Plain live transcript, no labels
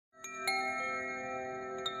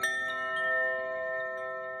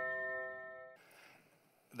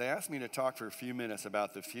they asked me to talk for a few minutes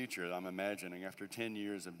about the future that I'm imagining after 10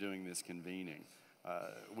 years of doing this convening.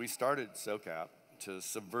 We started SOCAP to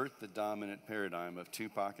subvert the dominant paradigm of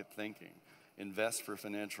two-pocket thinking, invest for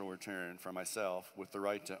financial return for myself with the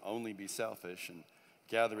right to only be selfish and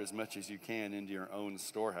gather as much as you can into your own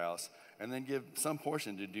storehouse, and then give some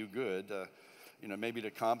portion to do good, maybe to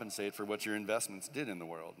compensate for what your investments did in the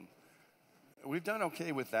world. We've done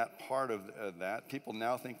okay with that part of that. People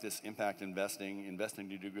now think this impact investing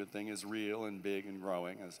to do good thing is real and big and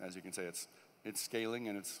growing. As you can say, it's scaling,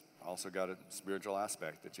 and it's also got a spiritual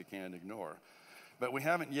aspect that you can't ignore. But we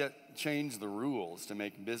haven't yet changed the rules to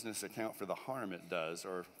make business account for the harm it does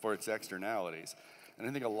or for its externalities. And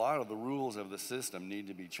I think a lot of the rules of the system need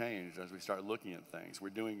to be changed as we start looking at things. We're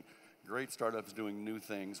doing great startups doing new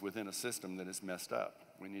things within a system that is messed up.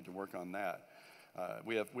 We need to work on that.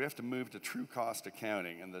 We have to move to true cost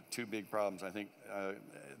accounting, and the two big problems I think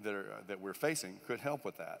that we're facing could help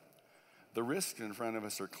with that. The risks in front of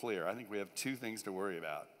us are clear. I think we have two things to worry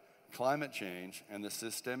about: climate change and the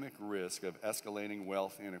systemic risk of escalating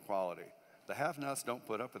wealth inequality. The have-nots don't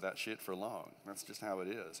put up with that shit for long. That's just how it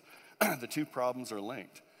is. The two problems are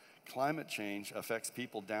linked. Climate change affects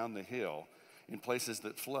people down the hill in places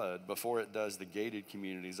that flood before it does the gated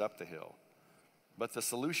communities up the hill. But the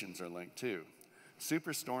solutions are linked too.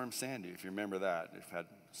 Superstorm Sandy, if you remember that, we've had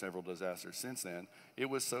several disasters since then, it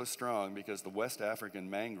was so strong because the West African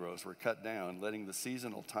mangroves were cut down, letting the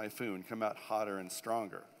seasonal typhoon come out hotter and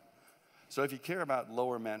stronger. So if you care about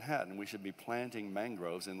lower Manhattan, we should be planting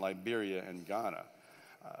mangroves in Liberia and Ghana.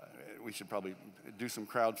 We should probably do some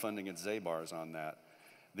crowdfunding at Zabar's on that.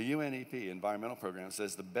 The UNEP environmental program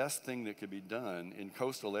says the best thing that could be done in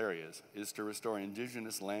coastal areas is to restore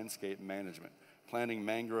indigenous landscape management, planting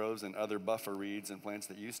mangroves and other buffer reeds and plants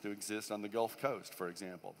that used to exist on the Gulf Coast, for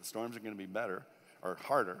example. The storms are going to be better, or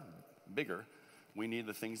harder, bigger. We need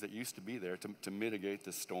the things that used to be there to mitigate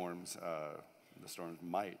the storm's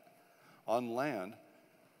might. On land,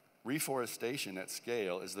 reforestation at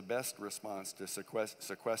scale is the best response to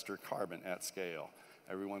sequester carbon at scale.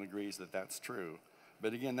 Everyone agrees that that's true.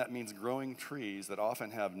 But again, that means growing trees that often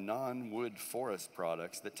have non-wood forest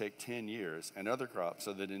products that take 10 years and other crops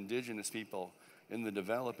so that indigenous people in the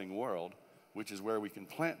developing world, which is where we can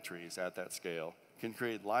plant trees at that scale, can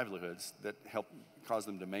create livelihoods that help cause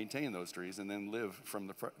them to maintain those trees and then live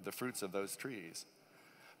from the fruits of those trees.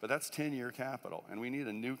 But that's 10-year capital, and we need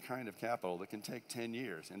a new kind of capital that can take 10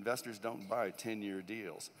 years. Investors don't buy 10-year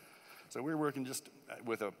deals. So we're working just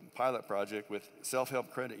with a pilot project with Self-Help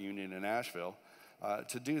Credit Union in Asheville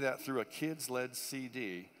to do that through a kids-led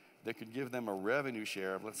CD that could give them a revenue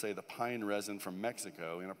share of, let's say, the pine resin from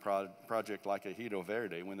Mexico in a project like Ejido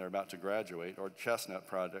Verde when they're about to graduate, or chestnut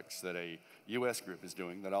projects that a U.S. group is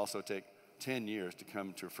doing that also take 10 years to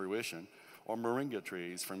come to fruition, or moringa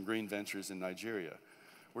trees from Green Ventures in Nigeria.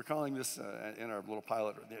 We're calling this, in our little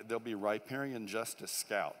pilot, there'll be riparian justice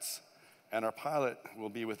scouts. And our pilot will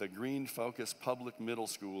be with a green-focused public middle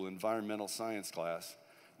school environmental science class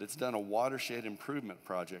that's done a watershed improvement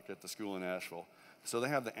project at the school in Asheville. So they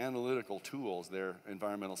have the analytical tools, their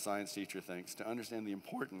environmental science teacher thinks, to understand the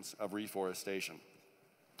importance of reforestation.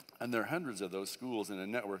 And there are hundreds of those schools in a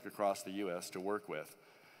network across the U.S. to work with.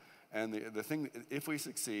 And the thing, if we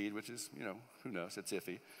succeed, which is, who knows, it's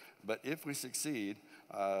iffy, but if we succeed,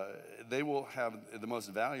 they will have the most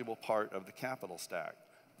valuable part of the capital stack,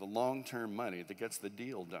 the long-term money that gets the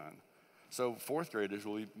deal done. So fourth graders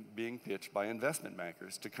will be being pitched by investment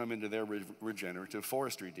bankers to come into their regenerative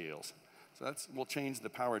forestry deals. So will change the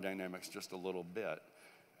power dynamics just a little bit.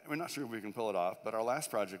 We're not sure if we can pull it off, but our last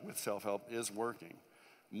project with self-help is working.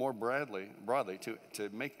 More broadly, to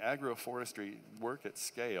make agroforestry work at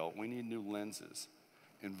scale, we need new lenses.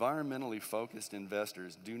 Environmentally focused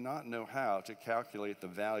investors do not know how to calculate the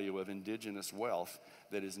value of indigenous wealth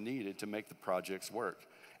that is needed to make the projects work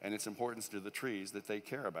and its importance to the trees that they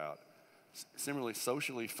care about. Similarly,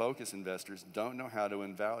 socially focused investors don't know how to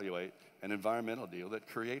evaluate an environmental deal that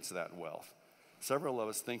creates that wealth. Several of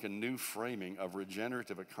us think a new framing of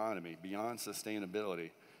regenerative economy beyond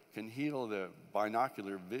sustainability can heal the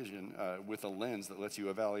binocular vision with a lens that lets you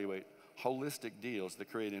evaluate holistic deals that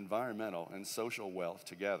create environmental and social wealth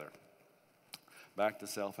together. Back to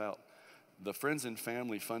self-help. The Friends and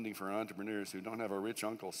Family Funding for Entrepreneurs Who Don't Have a Rich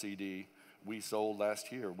Uncle CD we sold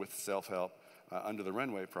last year with self-help under the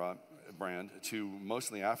Runway brand to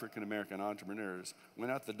mostly African-American entrepreneurs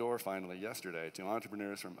went out the door finally yesterday to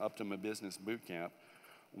entrepreneurs from Optima Business Bootcamp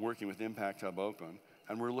working with Impact Hub Oakland.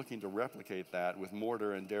 And we're looking to replicate that with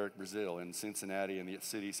Mortar and Derek Brazil in Cincinnati and the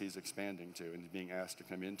cities he's expanding to and being asked to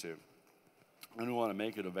come into. And we want to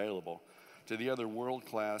make it available to the other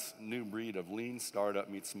world-class new breed of lean startup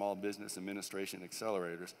meets small business administration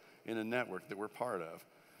accelerators in a network that we're part of.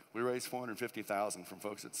 We raised $450,000 from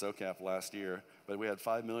folks at SOCAP last year, but we had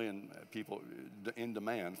 5 million people in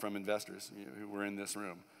demand from investors who were in this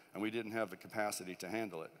room, and we didn't have the capacity to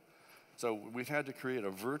handle it. So we've had to create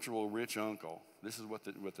a virtual rich uncle. This is what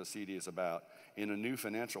the CD is about, in a new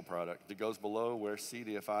financial product that goes below where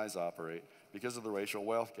CDFIs operate because of the racial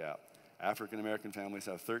wealth gap. African American families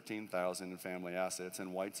have 13,000 in family assets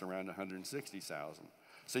and whites around 160,000.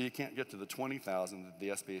 So you can't get to the 20,000 that the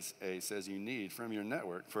SBA says you need from your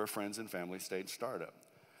network for a friends and family stage startup.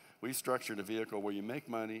 We structured a vehicle where you make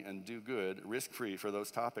money and do good, risk-free for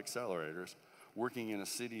those top accelerators, working in a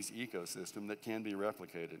city's ecosystem that can be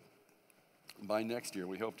replicated. By next year,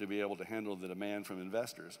 we hope to be able to handle the demand from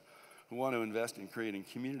investors who want to invest in creating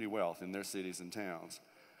community wealth in their cities and towns.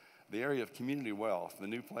 The area of community wealth, the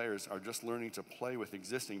new players are just learning to play with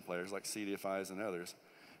existing players like CDFIs and others,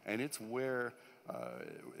 and it's where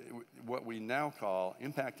what we now call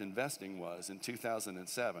impact investing was in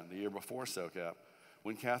 2007, the year before SOCAP,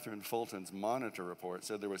 when Catherine Fulton's Monitor report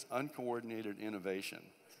said there was uncoordinated innovation,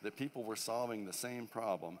 that people were solving the same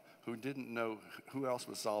problem who didn't know who else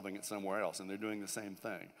was solving it somewhere else, and they're doing the same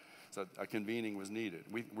thing. So a convening was needed.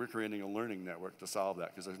 We're creating a learning network to solve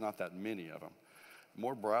that because there's not that many of them.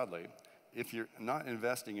 More broadly, if you're not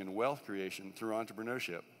investing in wealth creation through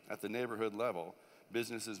entrepreneurship at the neighborhood level,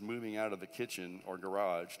 businesses moving out of the kitchen or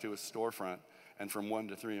garage to a storefront and from 1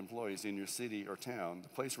 to 3 employees in your city or town, the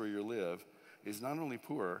place where you live, is not only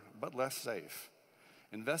poorer, but less safe.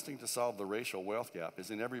 Investing to solve the racial wealth gap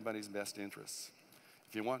is in everybody's best interests.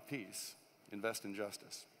 If you want peace, invest in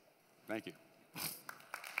justice. Thank you.